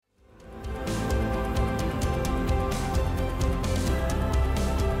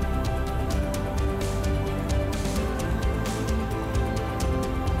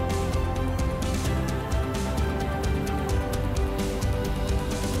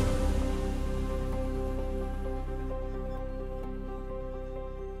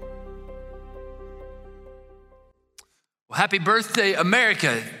Happy birthday,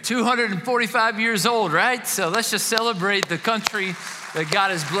 America. 245 years old, right? So let's just celebrate the country that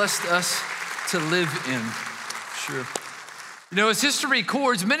God has blessed us to live in. Sure. You know, as history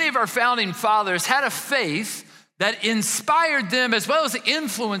records, many of our founding fathers had a faith that inspired them as well as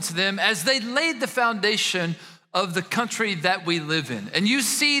influenced them as they laid the foundation of the country that we live in. And you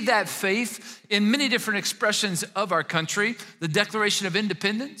see that faith in many different expressions of our country. The Declaration of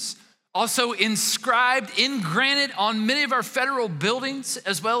Independence, also inscribed in granite on many of our federal buildings,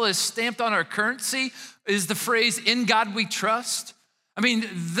 as well as stamped on our currency, is the phrase, "In God we trust." I mean,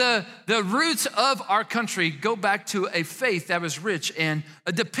 the roots of our country go back to a faith that was rich and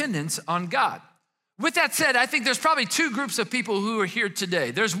a dependence on God. With that said, I think there's probably two groups of people who are here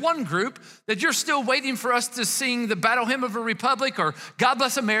today. There's one group that you're still waiting for us to sing the Battle Hymn of a Republic or God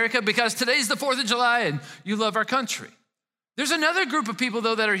Bless America because today's the 4th of July and you love our country. There's another group of people,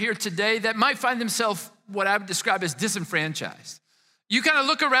 though, that are here today that might find themselves what I would describe as disenfranchised. You kind of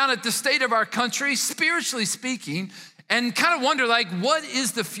look around at the state of our country, spiritually speaking, and kind of wonder, like, what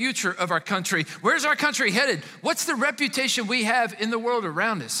is the future of our country? Where's our country headed? What's the reputation we have in the world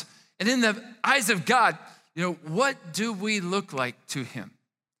around us? And in the eyes of God, you know, what do we look like to him?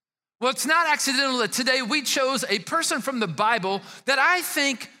 Well, it's not accidental that today we chose a person from the Bible that I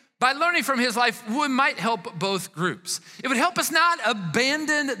think by learning from his life, we might help both groups. It would help us not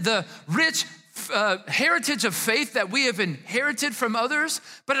abandon the rich heritage of faith that we have inherited from others,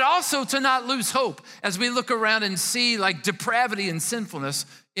 but it also to not lose hope as we look around and see like depravity and sinfulness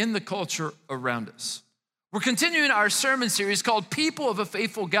in the culture around us. We're continuing our sermon series called People of a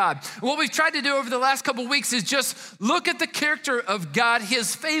Faithful God. What we've tried to do over the last couple of weeks is just look at the character of God,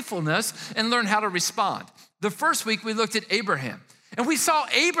 his faithfulness, and learn how to respond. The first week we looked at Abraham. And we saw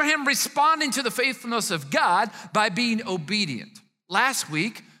Abraham responding to the faithfulness of God by being obedient. Last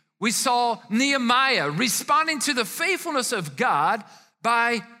week, we saw Nehemiah responding to the faithfulness of God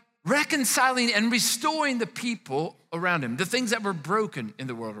by reconciling and restoring the people around him, the things that were broken in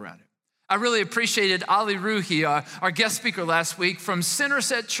the world around him. I really appreciated Ali Ruhi, our guest speaker last week from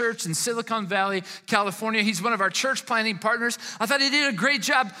Centerset Church in Silicon Valley, California. He's one of our church planting partners. I thought he did a great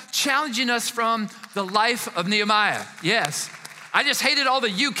job challenging us from the life of Nehemiah. Yes. I just hated all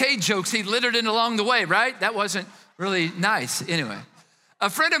the UK jokes he littered in along the way, right? That wasn't really nice. Anyway, a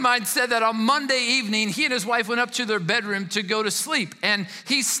friend of mine said that on Monday evening, he and his wife went up to their bedroom to go to sleep, and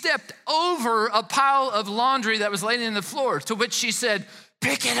he stepped over a pile of laundry that was laying on the floor, to which she said,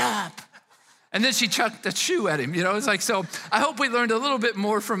 "Pick it up." And then she chucked a shoe at him. You know, it's like, so I hope we learned a little bit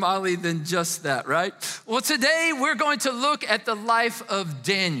more from Ali than just that, right? Well, today we're going to look at the life of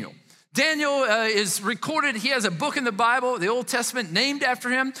Daniel. Daniel is recorded. He has a book in the Bible, the Old Testament, named after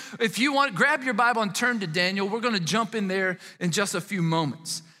him. If you want, grab your Bible and turn to Daniel. We're going to jump in there in just a few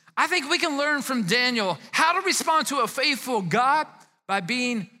moments. I think we can learn from Daniel how to respond to a faithful God by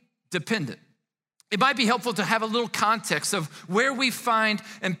being dependent. It might be helpful to have a little context of where we find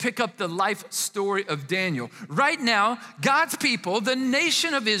and pick up the life story of Daniel. Right now, God's people, the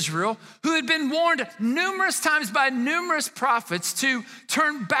nation of Israel, who had been warned numerous times by numerous prophets to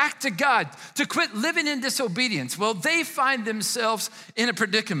turn back to God, to quit living in disobedience, well, they find themselves in a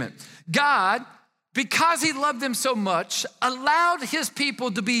predicament. God, because he loved them so much, allowed his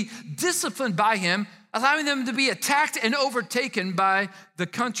people to be disciplined by him, allowing them to be attacked and overtaken by the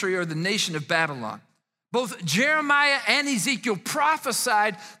country or the nation of Babylon. Both Jeremiah and Ezekiel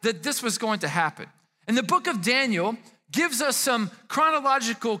prophesied that this was going to happen. And the book of Daniel gives us some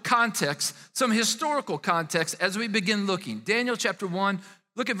chronological context, some historical context as we begin looking. Daniel chapter 1,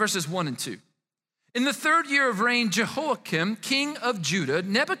 look at verses 1 and 2. In the 3rd year of reign, Jehoiakim, king of Judah,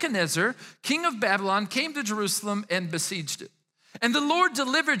 Nebuchadnezzar, king of Babylon, came to Jerusalem and besieged it. And the Lord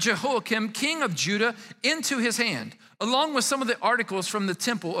delivered Jehoiakim, king of Judah, into his hand, along with some of the articles from the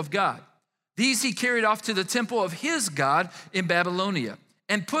temple of God. These he carried off to the temple of his God in Babylonia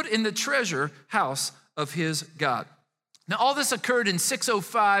and put in the treasure house of his God. Now, all this occurred in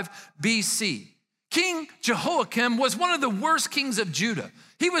 605 BC. King Jehoiakim was one of the worst kings of Judah.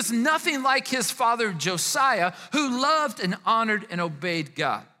 He was nothing like his father Josiah, who loved and honored and obeyed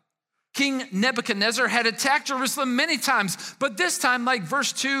God. King Nebuchadnezzar had attacked Jerusalem many times, but this time, like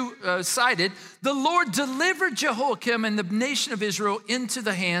verse 2 cited, the Lord delivered Jehoiakim and the nation of Israel into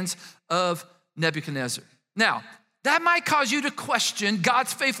the hands of Nebuchadnezzar. Now, that might cause you to question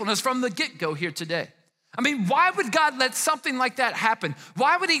God's faithfulness from the get-go here today. I mean, why would God let something like that happen?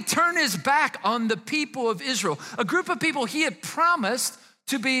 Why would he turn his back on the people of Israel, a group of people he had promised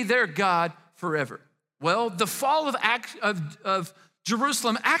to be their God forever? Well, the fall of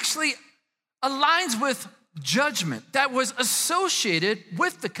Jerusalem actually aligns with judgment that was associated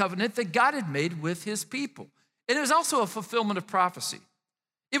with the covenant that God had made with his people. And it was also a fulfillment of prophecy.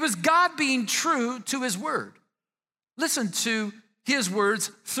 It was God being true to his word. Listen to his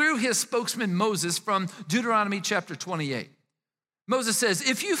words through his spokesman Moses from Deuteronomy chapter 28. Moses says,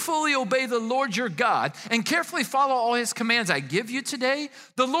 if you fully obey the Lord your God and carefully follow all his commands I give you today,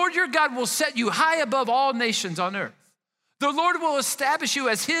 the Lord your God will set you high above all nations on earth. The Lord will establish you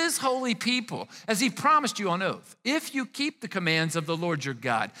as his holy people, as he promised you on oath, if you keep the commands of the Lord your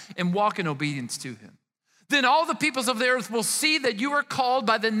God and walk in obedience to him. Then all the peoples of the earth will see that you are called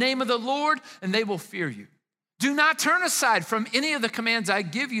by the name of the Lord, and they will fear you. Do not turn aside from any of the commands I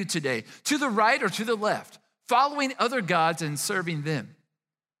give you today, to the right or to the left, following other gods and serving them.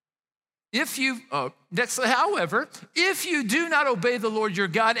 However, if you do not obey the Lord your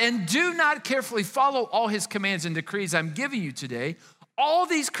God and do not carefully follow all his commands and decrees I'm giving you today, all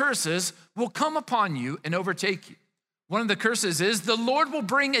these curses will come upon you and overtake you. One of the curses is the Lord will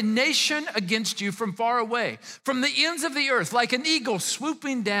bring a nation against you from far away, from the ends of the earth, like an eagle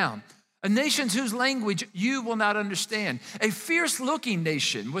swooping down, a nation whose language you will not understand, a fierce-looking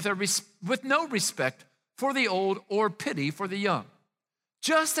nation with no respect for the old or pity for the young.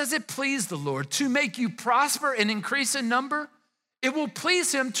 Just as it pleased the Lord to make you prosper and increase in number, it will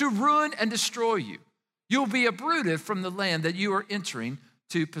please him to ruin and destroy you. You'll be uprooted from the land that you are entering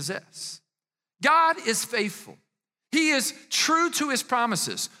to possess. God is faithful. He is true to his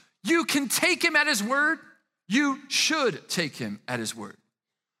promises. You can take him at his word. You should take him at his word.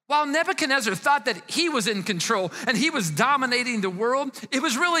 While Nebuchadnezzar thought that he was in control and he was dominating the world, it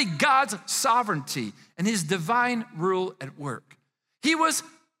was really God's sovereignty and his divine rule at work. He was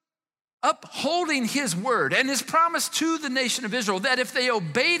upholding his word and his promise to the nation of Israel that if they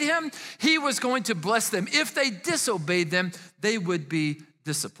obeyed him, he was going to bless them. If they disobeyed them, they would be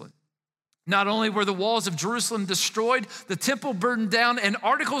disciplined. Not only were the walls of Jerusalem destroyed, the temple burned down, and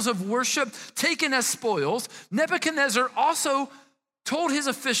articles of worship taken as spoils, Nebuchadnezzar also told his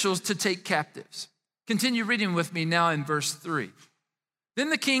officials to take captives. Continue reading with me now in verse 3.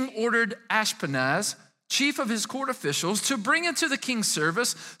 Then the king ordered Ashpenaz, chief of his court officials, to bring into the king's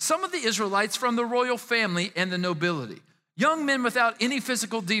service some of the Israelites from the royal family and the nobility, young men without any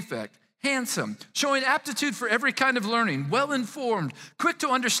physical defect, handsome, showing aptitude for every kind of learning, well-informed, quick to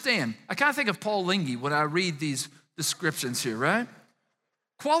understand. I kind of think of Paul Lingy when I read these descriptions here, right?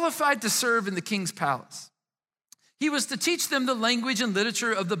 Qualified to serve in the king's palace. He was to teach them the language and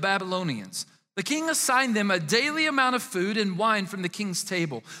literature of the Babylonians. The king assigned them a daily amount of food and wine from the king's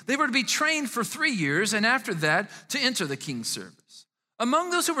table. They were to be trained for 3 years, and after that, to enter the king's service. Among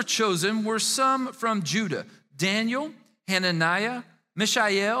those who were chosen were some from Judah: Daniel, Hananiah,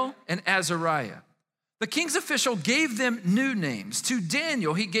 Mishael, and Azariah. The king's official gave them new names. To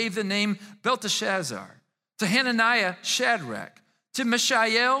Daniel, he gave the name Belteshazzar. To Hananiah, Shadrach. To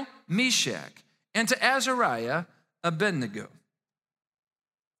Mishael, Meshach. And to Azariah, Abednego.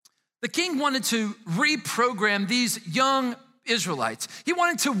 The king wanted to reprogram these young Israelites. He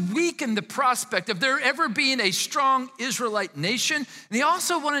wanted to weaken the prospect of there ever being a strong Israelite nation, and he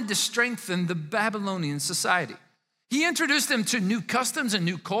also wanted to strengthen the Babylonian society. He introduced them to new customs and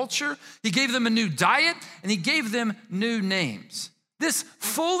new culture. He gave them a new diet, and he gave them new names. This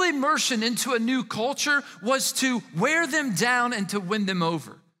full immersion into a new culture was to wear them down and to win them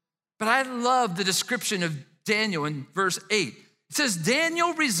over. But I love the description of Daniel in verse 8. It says,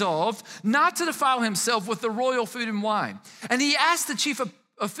 Daniel resolved not to defile himself with the royal food and wine. And he asked the chief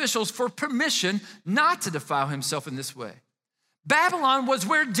officials for permission not to defile himself in this way. Babylon was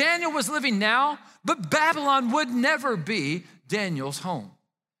where Daniel was living now, but Babylon would never be Daniel's home.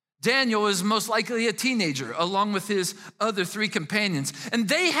 Daniel is most likely a teenager along with his other 3 companions. And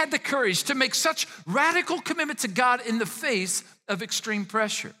they had the courage to make such radical commitment to God in the face of extreme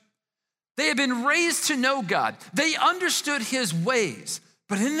pressure. They had been raised to know God. They understood his ways.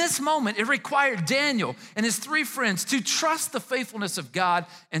 But in this moment, it required Daniel and his 3 friends to trust the faithfulness of God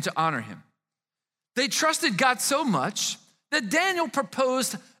and to honor him. They trusted God so much that Daniel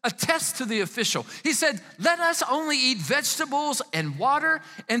proposed a test to the official. He said, let us only eat vegetables and water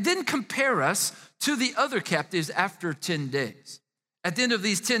and then compare us to the other captives after 10 days. At the end of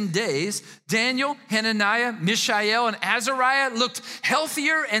these 10 days, Daniel, Hananiah, Mishael, and Azariah looked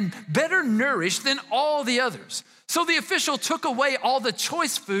healthier and better nourished than all the others. So the official took away all the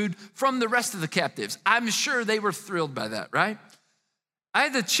choice food from the rest of the captives. I'm sure they were thrilled by that, right? I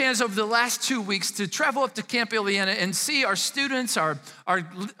had the chance over the last 2 weeks to travel up to Camp Ileana and see our students, our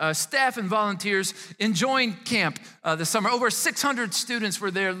staff and volunteers enjoying camp this summer. Over 600 students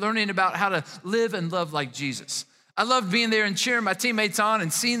were there learning about how to live and love like Jesus. I loved being there and cheering my teammates on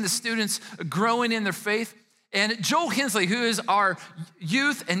and seeing the students growing in their faith. And Joel Hensley, who is our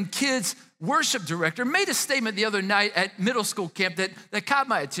youth and kids worship director, made a statement the other night at middle school camp that caught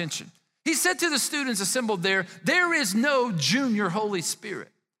my attention. He said to the students assembled there is no junior Holy Spirit.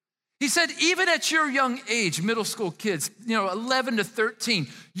 He said, even at your young age, middle school kids, 11 to 13,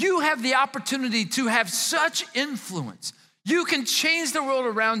 you have the opportunity to have such influence. You can change the world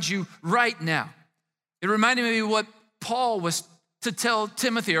around you right now. It reminded me of what Paul was to tell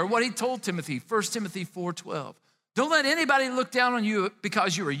Timothy, or what he told Timothy, 1 Timothy 4:12. Don't let anybody look down on you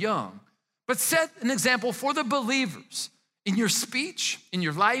because you are young, but set an example for the believers in your speech, in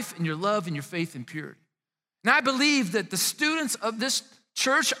your life, in your love, in your faith and purity. And I believe that the students of this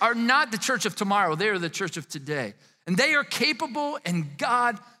church are not the church of tomorrow. They are the church of today. And they are capable, and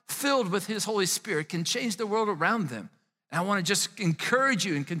God, filled with his Holy Spirit, can change the world around them. And I want to just encourage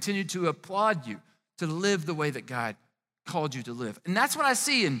you and continue to applaud you to live the way that God called you to live. And that's what I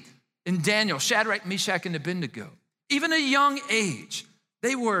see in Daniel, Shadrach, Meshach, and Abednego. Even at a young age,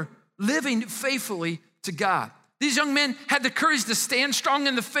 they were living faithfully to God. These young men had the courage to stand strong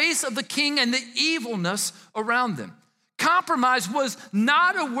in the face of the king and the evilness around them. Compromise was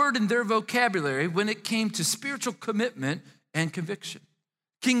not a word in their vocabulary when it came to spiritual commitment and conviction.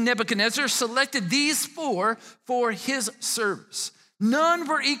 King Nebuchadnezzar selected these four for his service. None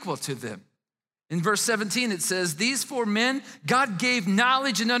were equal to them. In verse 17, it says, these four men, God gave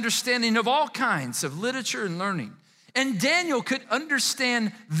knowledge and understanding of all kinds of literature and learning. And Daniel could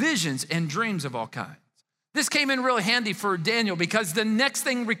understand visions and dreams of all kinds. This came in really handy for Daniel because the next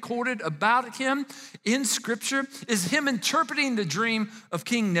thing recorded about him in Scripture is him interpreting the dream of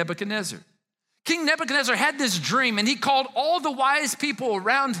King Nebuchadnezzar. King Nebuchadnezzar had this dream, and he called all the wise people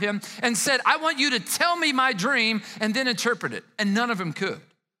around him and said, I want you to tell me my dream and then interpret it. And none of them could.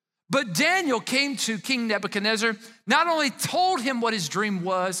 But Daniel came to King Nebuchadnezzar, not only told him what his dream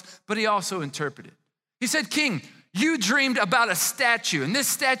was, but he also interpreted. He said, King, you dreamed about a statue, and this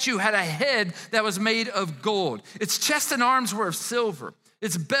statue had a head that was made of gold. Its chest and arms were of silver.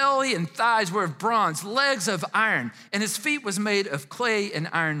 Its belly and thighs were of bronze, legs of iron, and its feet was made of clay and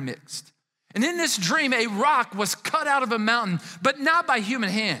iron mixed. And in this dream, a rock was cut out of a mountain, but not by human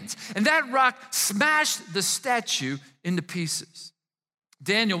hands. And that rock smashed the statue into pieces.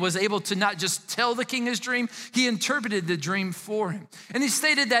 Daniel was able to not just tell the king his dream, he interpreted the dream for him. And he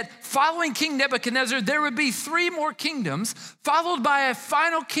stated that following King Nebuchadnezzar, there would be 3 more kingdoms, followed by a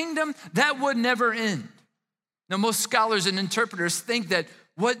final kingdom that would never end. Now, most scholars and interpreters think that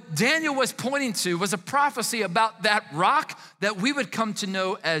what Daniel was pointing to was a prophecy about that rock that we would come to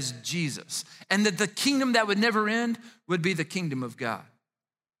know as Jesus, and that the kingdom that would never end would be the kingdom of God.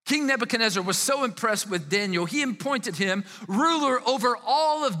 King Nebuchadnezzar was so impressed with Daniel, he appointed him ruler over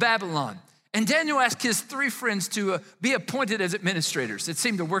all of Babylon. And Daniel asked his 3 friends to be appointed as administrators. It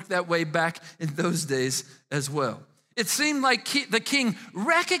seemed to work that way back in those days as well. It seemed like the king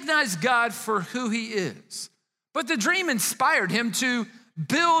recognized God for who he is. But the dream inspired him to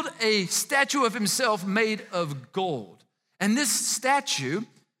build a statue of himself made of gold. And this statue,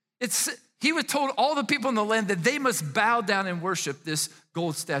 he was told all the people in the land that they must bow down and worship this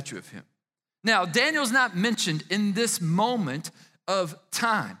gold statue of him. Now, Daniel's not mentioned in this moment of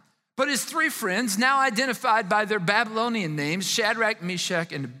time, but his 3 friends, now identified by their Babylonian names, Shadrach,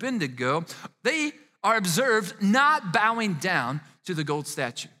 Meshach, and Abednego, they are observed not bowing down to the gold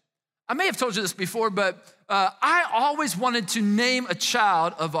statue. I may have told you this before, but I always wanted to name a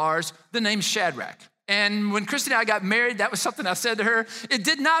child of ours the name Shadrach. And when Christy and I got married, that was something I said to her. It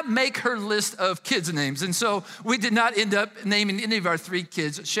did not make her list of kids' names. And so we did not end up naming any of our 3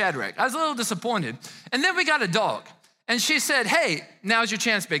 kids Shadrach. I was a little disappointed. And then we got a dog. And she said, hey, now's your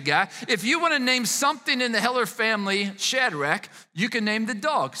chance, big guy. If you want to name something in the Heller family Shadrach, you can name the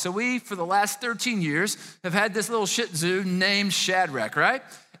dog. So we, for the last 13 years, have had this little Shih Tzu named Shadrach, right?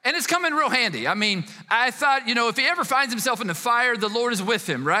 And it's coming real handy. I mean, I thought, if he ever finds himself in the fire, the Lord is with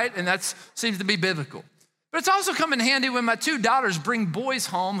him, right? And that seems to be biblical. But it's also come in handy when my 2 daughters bring boys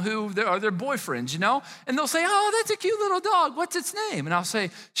home who are their boyfriends, And they'll say, oh, that's a cute little dog. What's its name? And I'll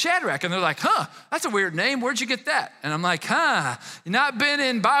say, Shadrach. And they're like, that's a weird name. Where'd you get that? And I'm like, you've not been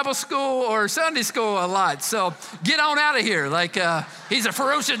in Bible school or Sunday school a lot. So get on out of here. Like, he's a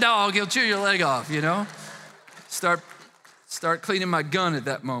ferocious dog. He'll chew your leg off, Start cleaning my gun at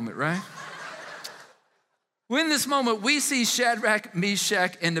that moment, right? Well, in this moment, we see Shadrach,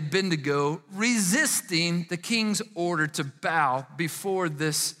 Meshach, and Abednego resisting the king's order to bow before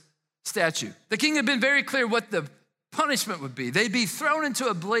this statue. The king had been very clear what the punishment would be. They'd be thrown into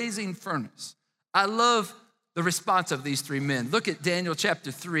a blazing furnace. I love the response of these 3 men. Look at Daniel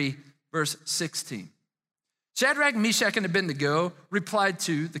chapter 3, verse 16. Shadrach, Meshach, and Abednego replied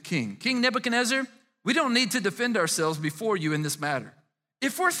to the king, King Nebuchadnezzar, we don't need to defend ourselves before you in this matter.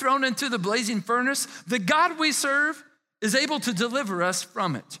 If we're thrown into the blazing furnace, the God we serve is able to deliver us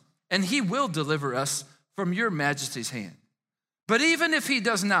from it, and he will deliver us from your majesty's hand. But even if he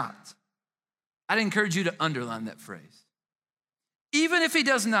does not, I'd encourage you to underline that phrase. Even if he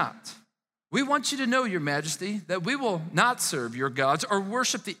does not, we want you to know, your majesty, that we will not serve your gods or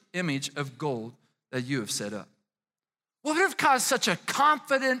worship the image of gold that you have set up. What would have caused such a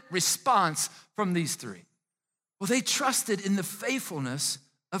confident response from these three? Well, they trusted in the faithfulness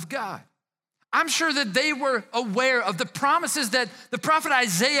of God. I'm sure that they were aware of the promises that the prophet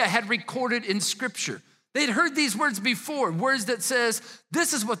Isaiah had recorded in Scripture. They'd heard these words before, words that says,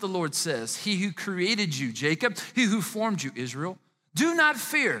 this is what the Lord says, he who created you, Jacob, he who formed you, Israel. Do not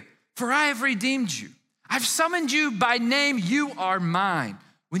fear, for I have redeemed you. I've summoned you by name, you are mine.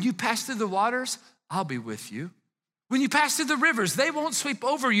 When you pass through the waters, I'll be with you. When you pass through the rivers, they won't sweep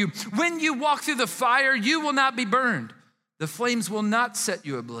over you. When you walk through the fire, you will not be burned. The flames will not set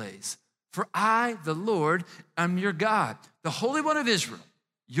you ablaze. For I, the Lord, am your God, the Holy One of Israel,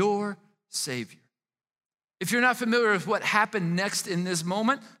 your Savior. If you're not familiar with what happened next in this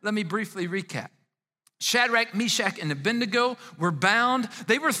moment, let me briefly recap. Shadrach, Meshach, and Abednego were bound.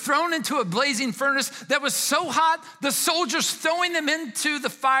 They were thrown into a blazing furnace that was so hot, the soldiers throwing them into the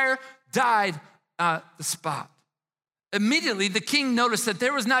fire died on the spot. Immediately, the king noticed that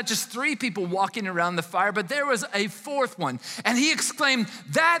there was not just three people walking around the fire, but there was a fourth one. And he exclaimed,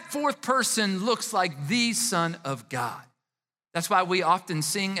 that fourth person looks like the Son of God. That's why we often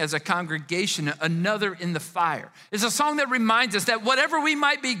sing as a congregation, Another in the Fire. It's a song that reminds us that whatever we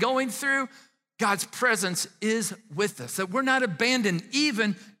might be going through, God's presence is with us, that we're not abandoned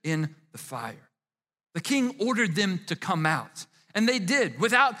even in the fire. The king ordered them to come out, and they did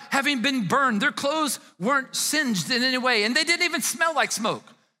without having been burned. Their clothes weren't singed in any way, and they didn't even smell like smoke.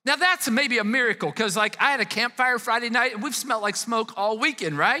 Now that's maybe a miracle, because like I had a campfire Friday night and we've smelled like smoke all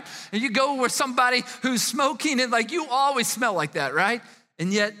weekend, right? And you go with somebody who's smoking and like you always smell like that, right?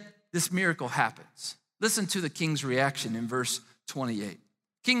 And yet this miracle happens. Listen to the king's reaction in verse 28.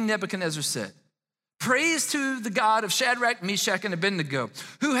 King Nebuchadnezzar said, praise to the God of Shadrach, Meshach, and Abednego,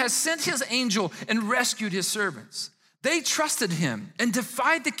 who has sent his angel and rescued his servants. They trusted him and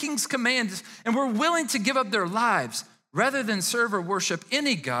defied the king's commands and were willing to give up their lives rather than serve or worship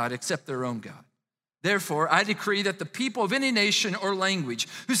any god except their own God. Therefore, I decree that the people of any nation or language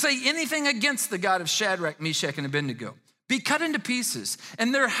who say anything against the God of Shadrach, Meshach, and Abednego be cut into pieces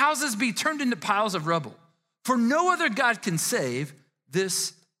and their houses be turned into piles of rubble. For no other God can save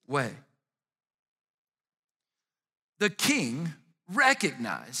this way. The king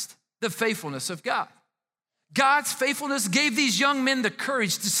recognized the faithfulness of God. God's faithfulness gave these young men the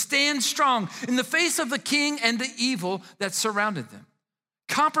courage to stand strong in the face of the king and the evil that surrounded them.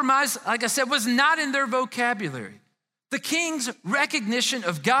 Compromise, like I said, was not in their vocabulary. The king's recognition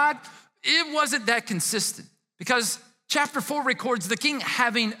of God, it wasn't that consistent, because chapter 4 records the king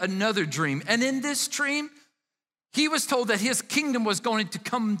having another dream. And in this dream, he was told that his kingdom was going to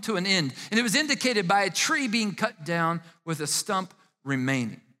come to an end. And it was indicated by a tree being cut down with a stump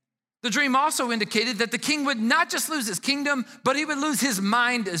remaining. The dream also indicated that the king would not just lose his kingdom, but he would lose his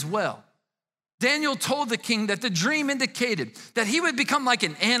mind as well. Daniel told the king that the dream indicated that he would become like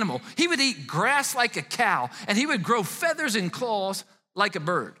an animal. He would eat grass like a cow, and he would grow feathers and claws like a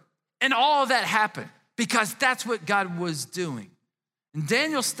bird. And all of that happened because that's what God was doing. And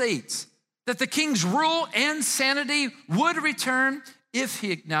Daniel states that the king's rule and sanity would return if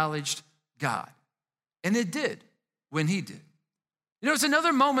he acknowledged God. And it did when he did. You know, it's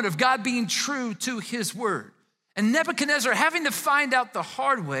another moment of God being true to his word and Nebuchadnezzar having to find out the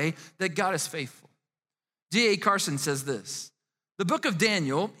hard way that God is faithful. D.A. Carson says this, the book of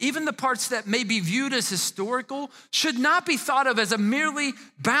Daniel, even the parts that may be viewed as historical, should not be thought of as a merely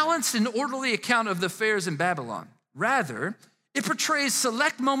balanced and orderly account of the affairs in Babylon. Rather, it portrays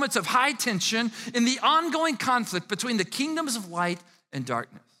select moments of high tension in the ongoing conflict between the kingdoms of light and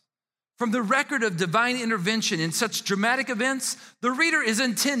darkness. From the record of divine intervention in such dramatic events, the reader is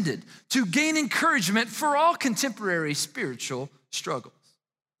intended to gain encouragement for all contemporary spiritual struggles.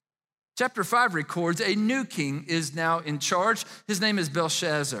 Chapter 5 records a new king is now in charge. His name is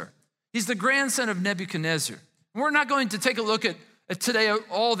Belshazzar. He's the grandson of Nebuchadnezzar. We're not going to take a look at today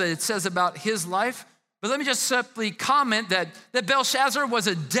all that it says about his life, but let me just simply comment that Belshazzar was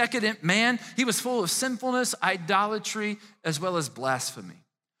a decadent man. He was full of sinfulness, idolatry, as well as blasphemy.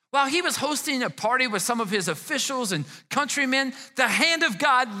 While he was hosting a party with some of his officials and countrymen, the hand of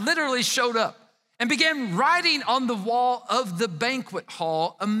God literally showed up and began writing on the wall of the banquet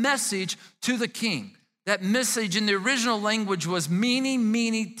hall a message to the king. That message in the original language was Mene,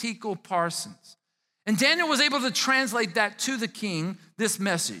 Mene, Tekel, Parsons. And Daniel was able to translate that to the king, this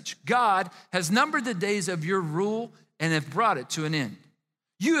message: God has numbered the days of your rule and have brought it to an end.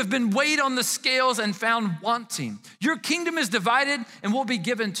 You have been weighed on the scales and found wanting. Your kingdom is divided and will be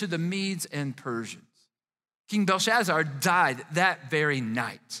given to the Medes and Persians. King Belshazzar died that very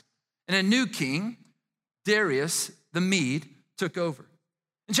night, and a new king, Darius the Mede, took over.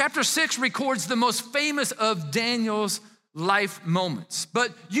 And chapter 6 records the most famous of Daniel's life moments.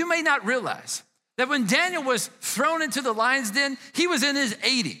 But you may not realize that when Daniel was thrown into the lion's den, he was in his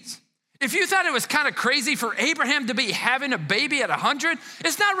 80s. If you thought it was kind of crazy for Abraham to be having a baby at 100,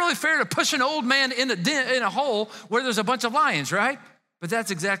 it's not really fair to push an old man in a hole where there's a bunch of lions, right? But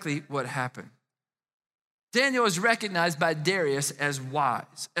that's exactly what happened. Daniel is recognized by Darius as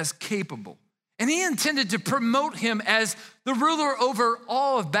wise, as capable, and he intended to promote him as the ruler over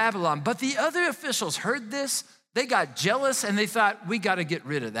all of Babylon. But the other officials heard this, they got jealous, and they thought, we got to get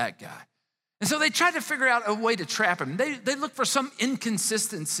rid of that guy. And so they tried to figure out a way to trap him. They looked for some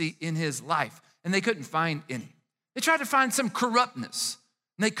inconsistency in his life, and they couldn't find any. They tried to find some corruptness,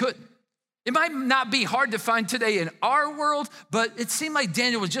 and they couldn't. It might not be hard to find today in our world, but it seemed like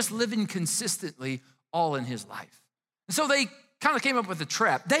Daniel was just living consistently all in his life. And so they kind of came up with a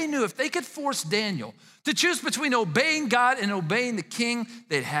trap. They knew if they could force Daniel to choose between obeying God and obeying the king,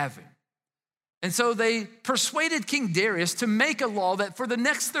 they'd have him. And so they persuaded King Darius to make a law that for the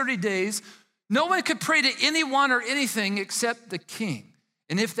next 30 days, no one could pray to anyone or anything except the king.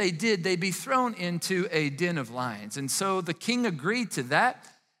 And if they did, they'd be thrown into a den of lions. And so the king agreed to that.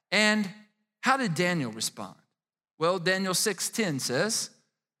 And how did Daniel respond? Well, Daniel 6:10 says,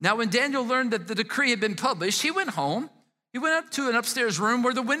 now when Daniel learned that the decree had been published, he went home. He went up to an upstairs room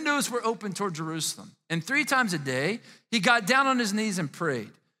where the windows were open toward Jerusalem. And 3 times a day, he got down on his knees and prayed,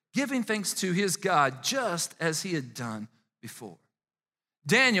 giving thanks to his God just as he had done before.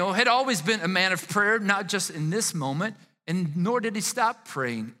 Daniel had always been a man of prayer, not just in this moment, and nor did he stop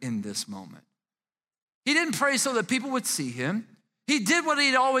praying in this moment. He didn't pray so that people would see him. He did what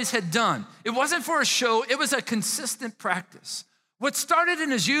he always had done. It wasn't for a show, it was a consistent practice. What started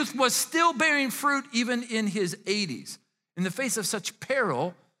in his youth was still bearing fruit even in his 80s. In the face of such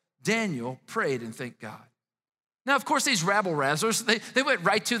peril, Daniel prayed and thanked God. Now, of course, these rabble-razzlers, they went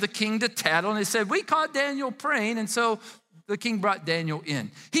right to the king to tattle, and they said, we caught Daniel praying, and so the king brought Daniel in.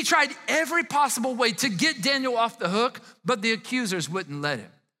 He tried every possible way to get Daniel off the hook, but the accusers wouldn't let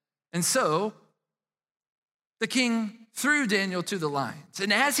him. And so the king threw Daniel to the lions.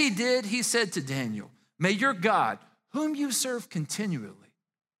 And as he did, he said to Daniel, may your God, whom you serve continually,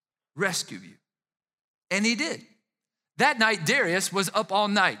 rescue you. And he did. That night, Darius was up all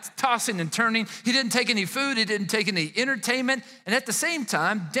night, tossing and turning. He didn't take any food. He didn't take any entertainment. And at the same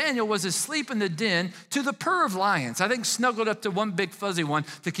time, Daniel was asleep in the den to the purr of lions, I think snuggled up to one big fuzzy one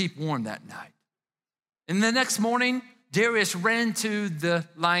to keep warm that night. And the next morning, Darius ran to the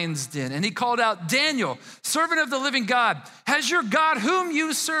lion's den, and he called out, Daniel, servant of the living God, has your God, whom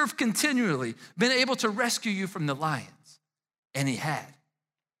you serve continually, been able to rescue you from the lions? And he had.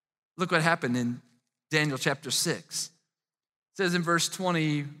 Look what happened in Daniel chapter 6. It says in verse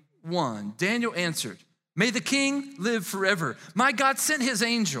 21, Daniel answered, may the king live forever. My God sent his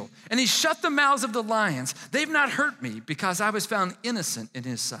angel, and he shut the mouths of the lions. They've not hurt me because I was found innocent in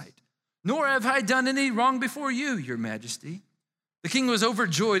his sight. Nor have I done any wrong before you, your majesty. The king was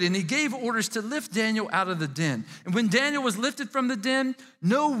overjoyed, and he gave orders to lift Daniel out of the den. And when Daniel was lifted from the den,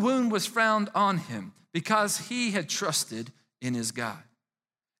 no wound was found on him because he had trusted in his God.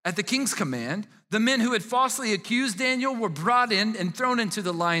 At the king's command, the men who had falsely accused Daniel were brought in and thrown into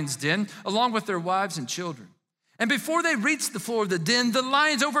the lion's den, along with their wives and children. And before they reached the floor of the den, the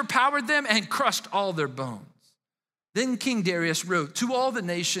lions overpowered them and crushed all their bones. Then King Darius wrote to all the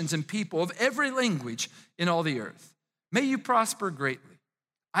nations and people of every language in all the earth, may you prosper greatly.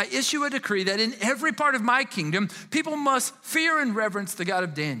 I issue a decree that in every part of my kingdom, people must fear and reverence the God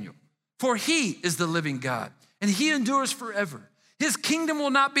of Daniel, for he is the living God, and he endures forever. His kingdom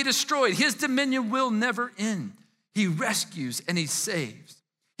will not be destroyed. His dominion will never end. He rescues and he saves.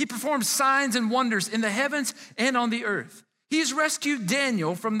 He performs signs and wonders in the heavens and on the earth. He's rescued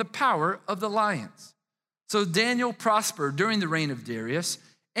Daniel from the power of the lions. So Daniel prospered during the reign of Darius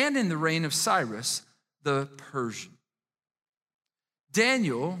and in the reign of Cyrus the Persian.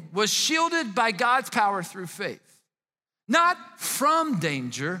 Daniel was shielded by God's power through faith, not from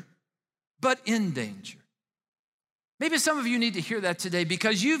danger, but in danger. Maybe some of you need to hear that today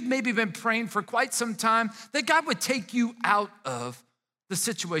because you've maybe been praying for quite some time that God would take you out of the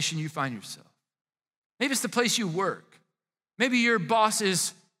situation you find yourself. Maybe it's the place you work. Maybe your boss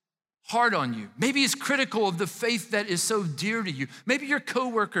is hard on you. Maybe he's critical of the faith that is so dear to you. Maybe your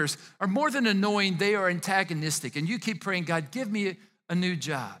coworkers are more than annoying, they are antagonistic, and you keep praying, God, give me a new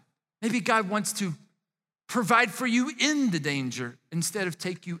job. Maybe God wants to provide for you in the danger instead of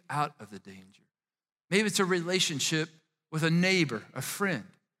take you out of the danger. Maybe it's a relationship with a neighbor, a friend.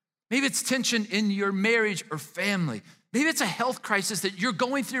 Maybe it's tension in your marriage or family. Maybe it's a health crisis that you're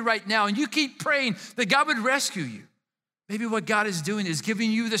going through right now and you keep praying that God would rescue you. Maybe what God is doing is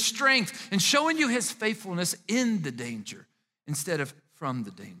giving you the strength and showing you his faithfulness in the danger instead of from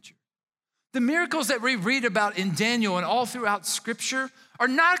the danger. The miracles that we read about in Daniel and all throughout Scripture are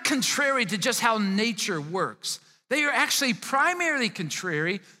not contrary to just how nature works. They are actually primarily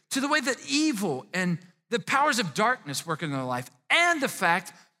contrary to the way that evil and the powers of darkness work in their life, and the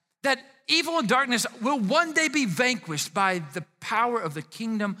fact that evil and darkness will one day be vanquished by the power of the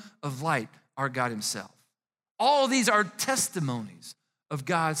kingdom of light, our God himself. All of these are testimonies of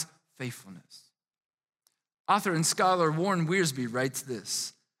God's faithfulness. Author and scholar Warren Wiersbe writes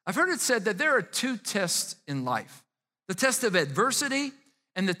this: I've heard it said that there are two tests in life, the test of adversity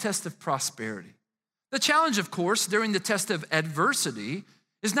and the test of prosperity. The challenge, of course, during the test of adversity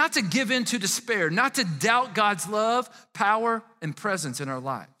is not to give in to despair, not to doubt God's love, power, and presence in our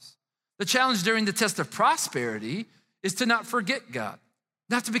lives. The challenge during the test of prosperity is to not forget God,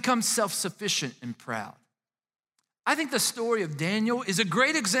 not to become self-sufficient and proud. I think the story of Daniel is a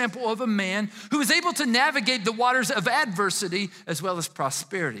great example of a man who was able to navigate the waters of adversity as well as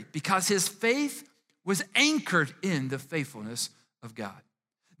prosperity because his faith was anchored in the faithfulness of God.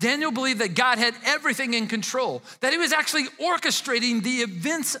 Daniel believed that God had everything in control, that he was actually orchestrating the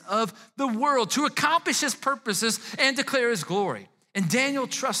events of the world to accomplish his purposes and declare his glory. And Daniel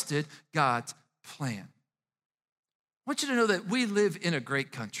trusted God's plan. I want you to know that we live in a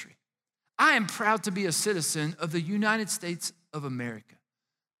great country. I am proud to be a citizen of the United States of America.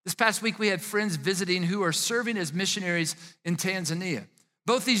 This past week, we had friends visiting who are serving as missionaries in Tanzania.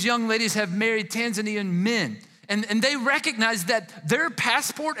 Both these young ladies have married Tanzanian men, and they recognize that their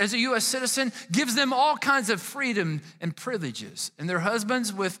passport as a U.S. citizen gives them all kinds of freedom and privileges, and their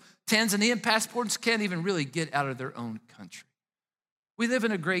husbands with Tanzanian passports can't even really get out of their own country. We live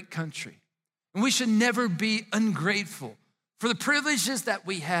in a great country, and we should never be ungrateful for the privileges that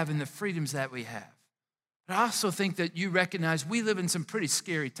we have and the freedoms that we have. But I also think that you recognize we live in some pretty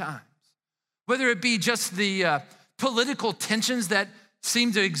scary times, whether it be just the political tensions that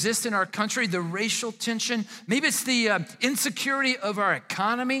seem to exist in our country, the racial tension, maybe it's the insecurity of our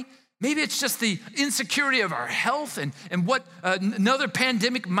economy, maybe it's just the insecurity of our health and what another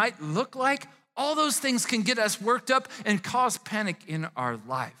pandemic might look like. All those things can get us worked up and cause panic in our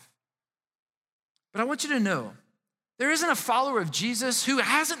life. But I want you to know, there isn't a follower of Jesus who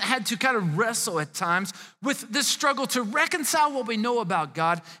hasn't had to kind of wrestle at times with this struggle to reconcile what we know about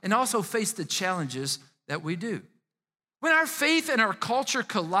God and also face the challenges that we do. When our faith and our culture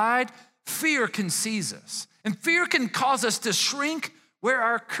collide, fear can seize us. And fear can cause us to shrink where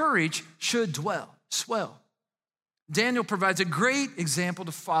our courage should swell. Daniel provides a great example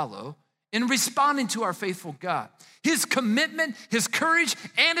to follow in responding to our faithful God. His commitment, his courage,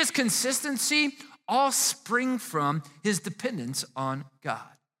 and his consistency all spring from his dependence on God.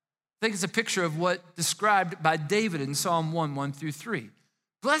 I think it's a picture of what described by David in Psalm 1:1-3.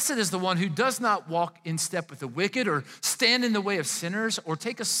 Blessed is the one who does not walk in step with the wicked or stand in the way of sinners or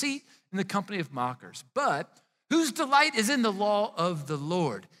take a seat in the company of mockers, but whose delight is in the law of the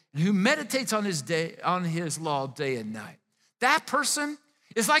Lord and who meditates on his law day and night. That person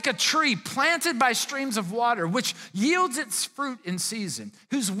is like a tree planted by streams of water, which yields its fruit in season,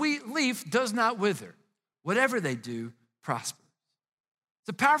 whose leaf does not wither. Whatever they do prospers. It's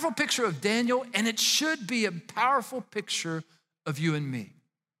a powerful picture of Daniel, and it should be a powerful picture of you and me.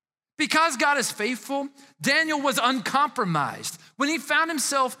 Because God is faithful, Daniel was uncompromised when he found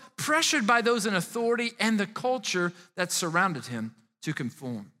himself pressured by those in authority and the culture that surrounded him to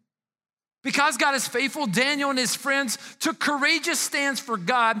conform. Because God is faithful, Daniel and his friends took courageous stands for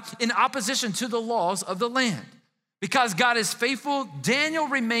God in opposition to the laws of the land. Because God is faithful, Daniel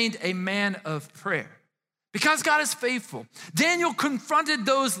remained a man of prayer. Because God is faithful, Daniel confronted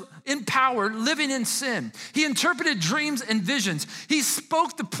those in power living in sin. He interpreted dreams and visions. He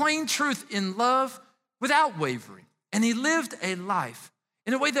spoke the plain truth in love without wavering. And he lived a life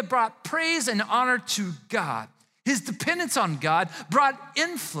in a way that brought praise and honor to God. His dependence on God brought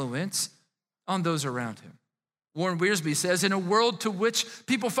influence on those around him. Warren Wiersbe says, in a world to which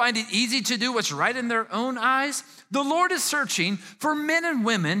people find it easy to do what's right in their own eyes, the Lord is searching for men and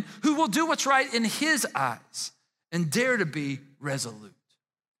women who will do what's right in his eyes and dare to be resolute.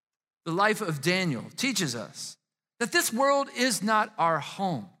 The life of Daniel teaches us that this world is not our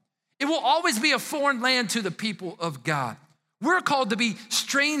home. It will always be a foreign land to the people of God. We're called to be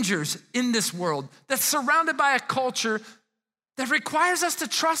strangers in this world that's surrounded by a culture that requires us to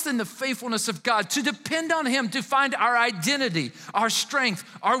trust in the faithfulness of God, to depend on him to find our identity, our strength,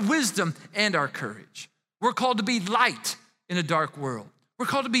 our wisdom, and our courage. We're called to be light in a dark world. We're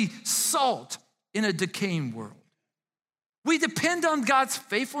called to be salt in a decaying world. We depend on God's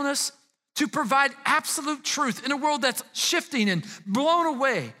faithfulness to provide absolute truth in a world that's shifting and blown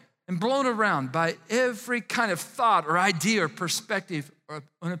away and blown around by every kind of thought or idea or perspective or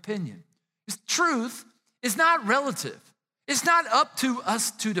an opinion. This truth is not relative. It's not up to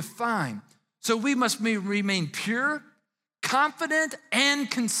us to define. So we must remain pure, confident, and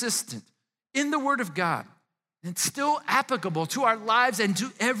consistent in the Word of God. And still applicable to our lives and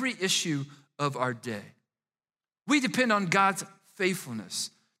to every issue of our day. We depend on God's faithfulness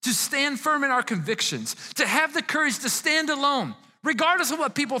to stand firm in our convictions, to have the courage to stand alone, regardless of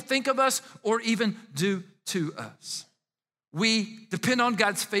what people think of us or even do to us. We depend on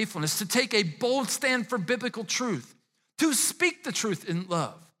God's faithfulness to take a bold stand for biblical truth, to speak the truth in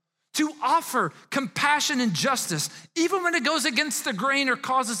love, to offer compassion and justice, even when it goes against the grain or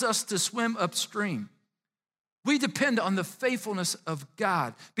causes us to swim upstream. We depend on the faithfulness of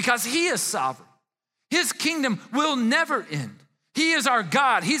God because he is sovereign. His kingdom will never end. He is our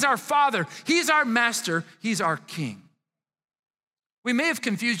God. He's our Father. He's our Master. He's our King. We may have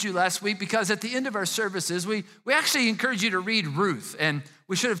confused you last week because at the end of our services, we actually encouraged you to read Ruth, and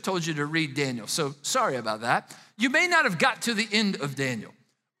we should have told you to read Daniel. So sorry about that. You may not have got to the end of Daniel.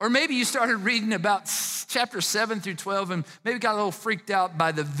 Or maybe you started reading about chapter 7 through 12 and maybe got a little freaked out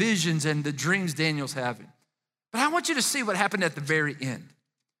by the visions and the dreams Daniel's having. But I want you to see what happened at the very end.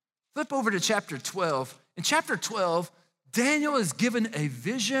 Flip over to chapter 12. In chapter 12, Daniel is given a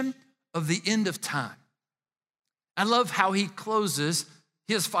vision of the end of time. I love how he closes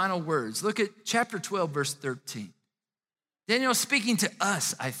his final words. Look at chapter 12, verse 13. Daniel is speaking to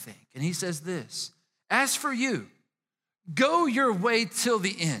us, I think, and he says this, "As for you, go your way till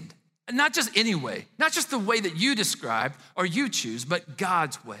the end." And not just any way, not just the way that you described or you choose, but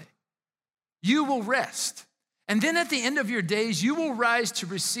God's way. "You will rest. And then at the end of your days, you will rise to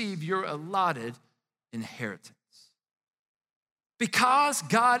receive your allotted inheritance." Because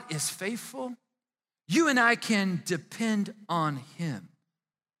God is faithful, you and I can depend on him.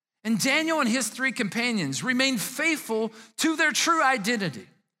 And Daniel and his three companions remained faithful to their true identity.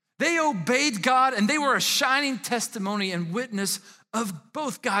 They obeyed God, and they were a shining testimony and witness of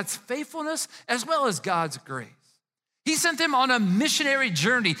both God's faithfulness as well as God's grace. He sent them on a missionary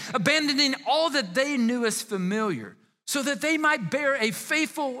journey, abandoning all that they knew as familiar, so that they might bear a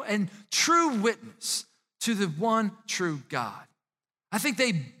faithful and true witness to the one true God. I think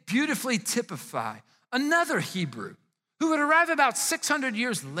they beautifully typify another Hebrew who would arrive about 600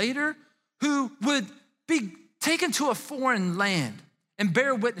 years later, who would be taken to a foreign land and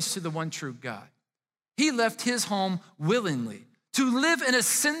bear witness to the one true God. He left his home willingly to live in a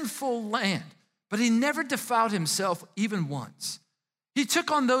sinful land, but he never defiled himself even once. He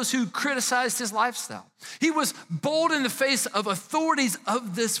took on those who criticized his lifestyle. He was bold in the face of authorities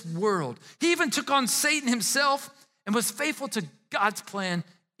of this world. He even took on Satan himself and was faithful to God's plan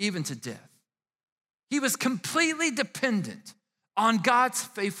even to death. He was completely dependent on God's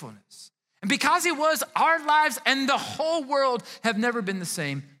faithfulness. And because he was, our lives and the whole world have never been the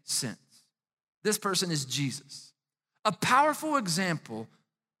same since. This person is Jesus, a powerful example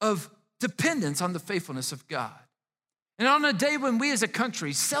of dependence on the faithfulness of God. And on a day when we as a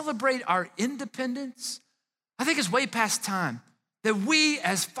country celebrate our independence, I think it's way past time that we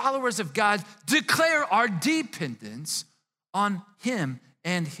as followers of God declare our dependence on him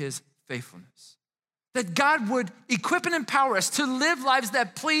and his faithfulness. That God would equip and empower us to live lives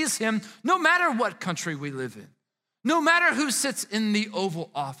that please him no matter what country we live in, no matter who sits in the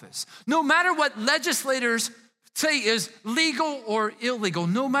Oval Office, no matter what legislators say is legal or illegal,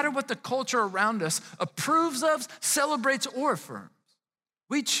 no matter what the culture around us approves of, celebrates, or affirms.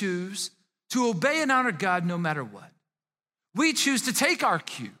 We choose to obey and honor God no matter what. We choose to take our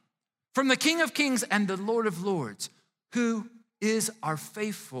cue from the King of Kings and the Lord of Lords, who is our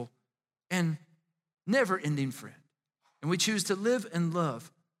faithful and never-ending friend. And we choose to live and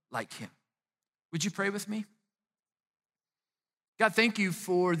love like him. Would you pray with me? God, thank you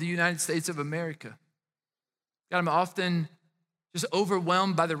for the United States of America. God, I'm often just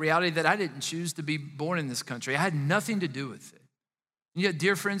overwhelmed by the reality that I didn't choose to be born in this country. I had nothing to do with it. And yet,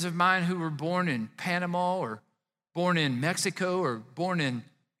 dear friends of mine who were born in Panama or born in Mexico or born in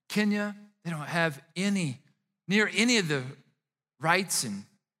Kenya, they don't have near any of the rights and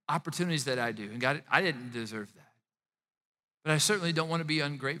opportunities that I do. And God, I didn't deserve that. but I certainly don't want to be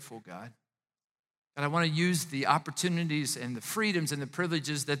ungrateful, God. And I want to use the opportunities and the freedoms and the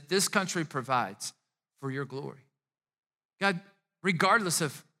privileges that this country provides for your glory. God, regardless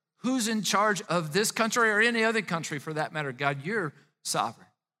of who's in charge of this country or any other country for that matter, God, you're sovereign.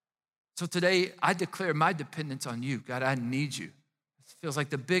 So today I declare my dependence on you. God, I need you. It feels like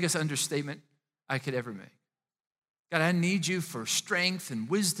the biggest understatement I could ever make. God, I need you for strength and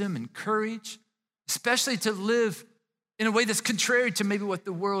wisdom and courage, especially to live in a way that's contrary to maybe what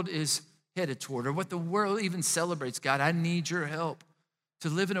the world is headed toward or what the world even celebrates. God, I need your help to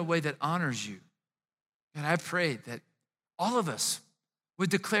live in a way that honors you. And I pray that all of us would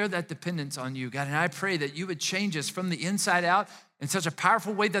declare that dependence on you, God. And I pray that you would change us from the inside out in such a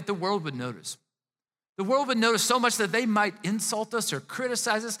powerful way that the world would notice. The world would notice so much that they might insult us or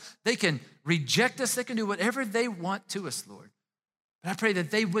criticize us. They can reject us. They can do whatever they want to us, Lord. But I pray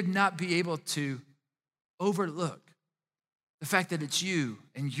that they would not be able to overlook the fact that it's you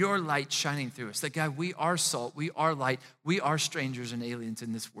and your light shining through us. That, God, we are salt, we are light, we are strangers and aliens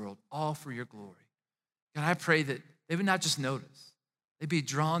in this world, all for your glory. God, I pray that they would not just notice, they'd be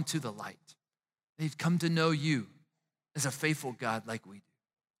drawn to the light. They'd come to know you as a faithful God like we do.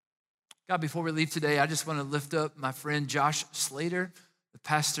 God, before we leave today, I just want to lift up my friend Josh Slater, the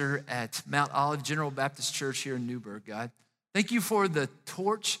pastor at Mount Olive General Baptist Church here in Newburgh, God. Thank you for the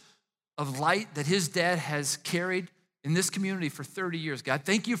torch of light that his dad has carried in this community for 30 years, God.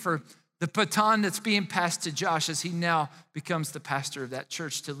 Thank you for the baton that's being passed to Josh as he now becomes the pastor of that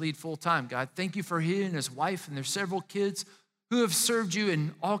church to lead full time, God. Thank you for he and his wife and their several kids who have served you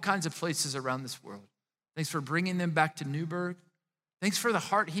in all kinds of places around this world. Thanks for bringing them back to Newburgh. Thanks for the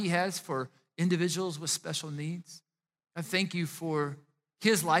heart he has for individuals with special needs. I thank you for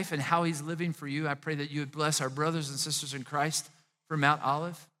his life and how he's living for you. I pray that you would bless our brothers and sisters in Christ from Mount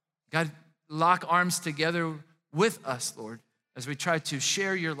Olive. God, lock arms together with us, Lord, as we try to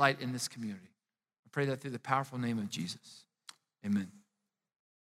share your light in this community. I pray that through the powerful name of Jesus. Amen.